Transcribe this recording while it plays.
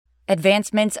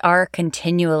Advancements are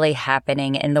continually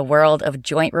happening in the world of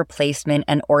joint replacement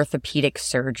and orthopedic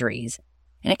surgeries,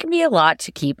 and it can be a lot to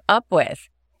keep up with.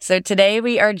 So today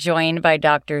we are joined by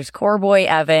Doctors Corboy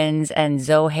Evans and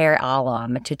Zohair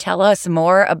Alam to tell us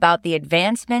more about the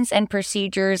advancements and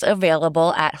procedures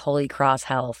available at Holy Cross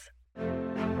Health.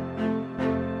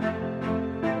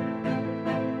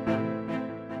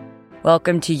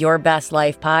 Welcome to Your Best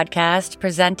Life podcast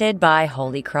presented by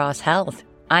Holy Cross Health.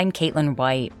 I'm Caitlin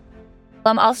White.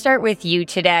 I'll start with you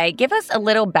today. Give us a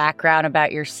little background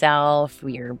about yourself,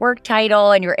 your work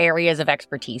title, and your areas of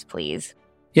expertise, please.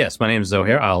 Yes, my name is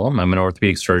Zohair Alam. I'm an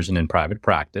orthopedic surgeon in private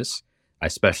practice. I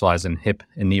specialize in hip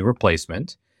and knee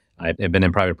replacement. I've been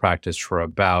in private practice for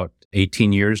about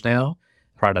 18 years now.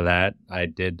 Prior to that, I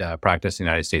did practice in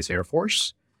the United States Air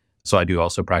Force. So I do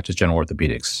also practice general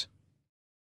orthopedics.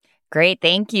 Great,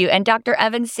 thank you. And Dr.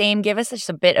 Evans, same, give us just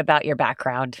a bit about your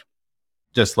background.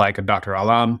 Just like Dr.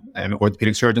 Alam, I'm an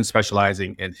orthopedic surgeon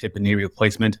specializing in hip and knee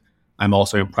replacement. I'm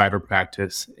also in private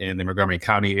practice in the Montgomery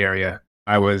County area.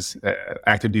 I was an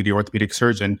active duty orthopedic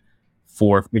surgeon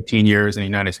for 15 years in the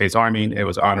United States Army. It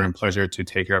was an honor and pleasure to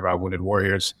take care of our wounded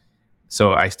warriors.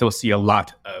 So I still see a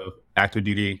lot of active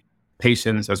duty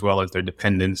patients as well as their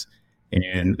dependents,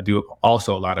 and do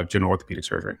also a lot of general orthopedic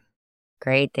surgery.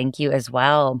 Great, thank you as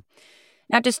well.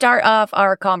 Now, to start off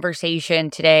our conversation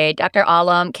today, Dr.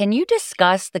 Alam, can you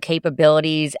discuss the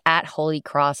capabilities at Holy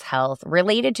Cross Health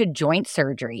related to joint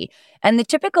surgery and the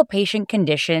typical patient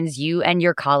conditions you and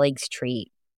your colleagues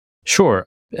treat? Sure.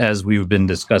 As we've been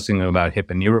discussing about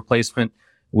hip and knee replacement,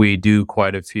 we do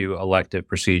quite a few elective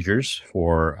procedures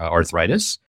for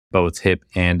arthritis, both hip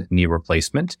and knee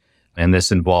replacement. And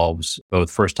this involves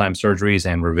both first-time surgeries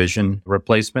and revision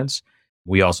replacements.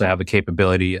 We also have the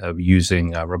capability of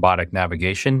using robotic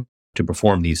navigation to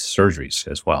perform these surgeries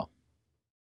as well.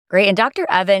 Great. And Dr.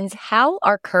 Evans, how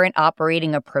are current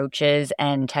operating approaches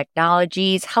and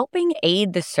technologies helping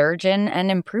aid the surgeon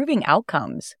and improving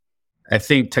outcomes? I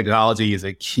think technology is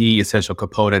a key essential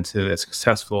component to a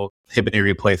successful hip and knee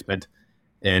replacement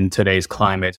in today's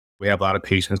climate. We have a lot of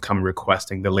patients come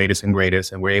requesting the latest and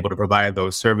greatest, and we're able to provide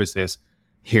those services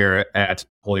here at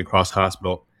Holy Cross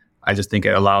Hospital. I just think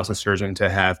it allows the surgeon to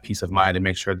have peace of mind and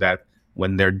make sure that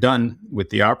when they're done with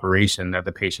the operation, that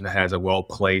the patient has a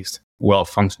well-placed,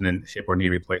 well-functioning hip or knee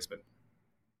replacement.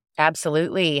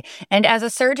 Absolutely. And as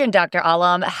a surgeon, Dr.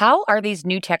 Alam, how are these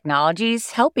new technologies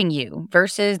helping you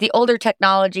versus the older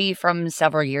technology from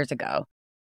several years ago?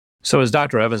 So as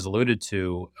Dr. Evans alluded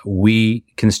to, we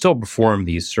can still perform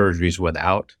these surgeries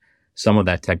without some of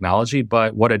that technology,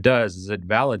 but what it does is it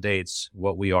validates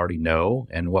what we already know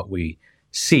and what we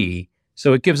see.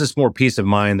 So it gives us more peace of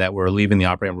mind that we're leaving the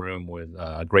operating room with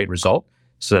a great result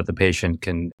so that the patient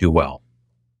can do well.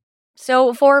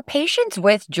 So for patients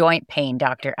with joint pain,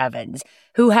 Dr. Evans,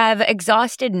 who have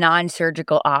exhausted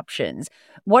non-surgical options,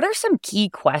 what are some key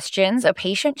questions a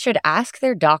patient should ask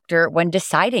their doctor when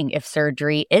deciding if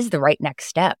surgery is the right next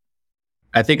step?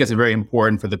 I think it's very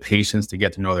important for the patients to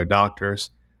get to know their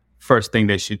doctors. First thing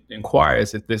they should inquire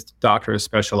is if this doctor is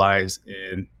specialized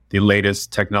in the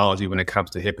latest technology when it comes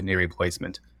to hip and knee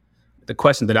replacement. The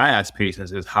question that I ask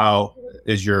patients is, how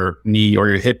is your knee or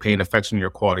your hip pain affecting your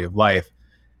quality of life?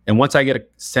 And once I get a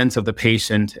sense of the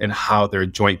patient and how their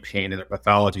joint pain and their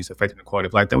pathology is affecting the quality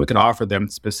of life, then we can offer them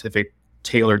specific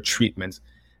tailored treatments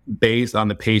based on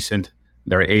the patient,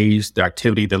 their age, their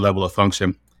activity, their level of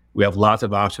function. We have lots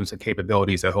of options and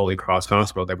capabilities at Holy Cross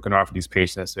Hospital that we can offer these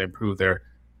patients to improve their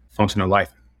function of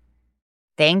life.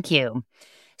 Thank you.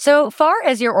 So far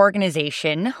as your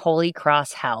organization, Holy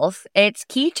Cross Health, it's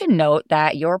key to note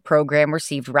that your program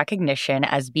received recognition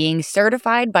as being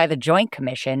certified by the Joint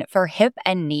Commission for Hip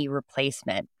and Knee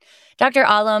Replacement. Dr.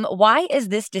 Alam, why is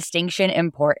this distinction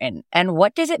important, and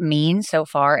what does it mean so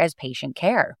far as patient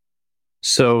care?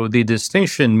 So the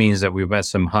distinction means that we've met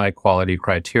some high quality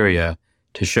criteria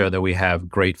to show that we have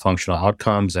great functional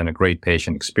outcomes and a great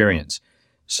patient experience.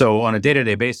 So on a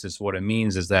day-to-day basis, what it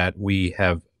means is that we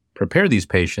have prepare these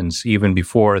patients even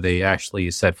before they actually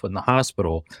set foot in the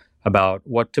hospital about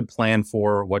what to plan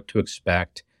for, what to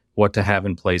expect, what to have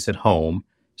in place at home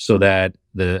so that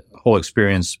the whole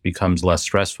experience becomes less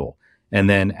stressful. And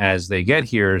then as they get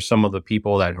here, some of the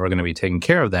people that are going to be taking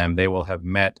care of them, they will have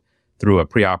met through a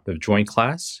preoperative joint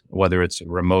class, whether it's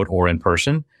remote or in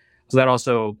person. So that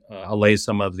also allays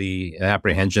some of the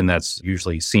apprehension that's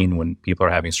usually seen when people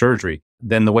are having surgery.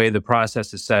 Then the way the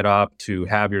process is set up to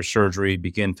have your surgery,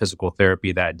 begin physical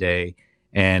therapy that day,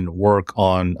 and work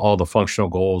on all the functional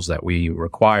goals that we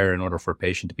require in order for a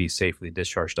patient to be safely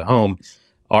discharged to home.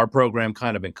 Our program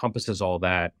kind of encompasses all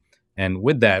that. And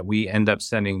with that, we end up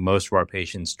sending most of our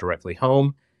patients directly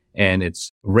home. And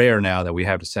it's rare now that we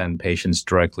have to send patients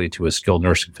directly to a skilled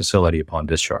nursing facility upon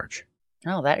discharge.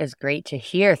 Oh, that is great to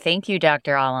hear. Thank you,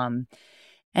 Dr. Alam.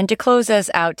 And to close us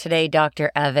out today,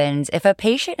 Dr. Evans, if a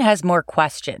patient has more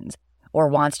questions or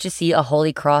wants to see a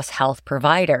Holy Cross Health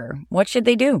provider, what should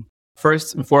they do?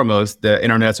 First and foremost, the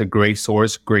internet's a great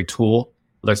source, great tool.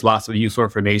 There's lots of useful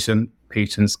information.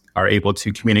 Patients are able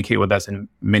to communicate with us in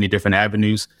many different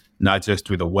avenues, not just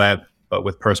through the web, but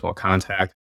with personal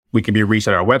contact. We can be reached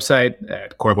at our website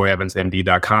at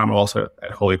corboyevansmd.com, or also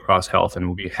at Holy Cross Health, and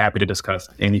we'll be happy to discuss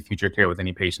any future care with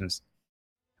any patients.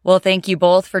 Well, thank you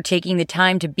both for taking the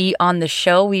time to be on the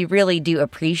show. We really do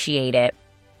appreciate it.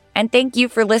 And thank you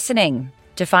for listening.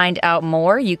 To find out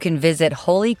more, you can visit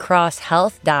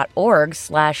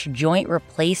holycrosshealth.org/joint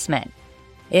replacement.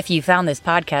 If you found this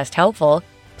podcast helpful,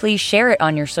 please share it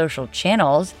on your social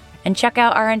channels and check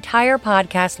out our entire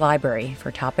podcast library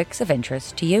for topics of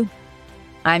interest to you.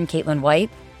 I'm Caitlin White,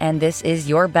 and this is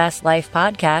Your Best Life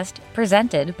podcast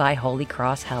presented by Holy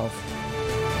Cross Health.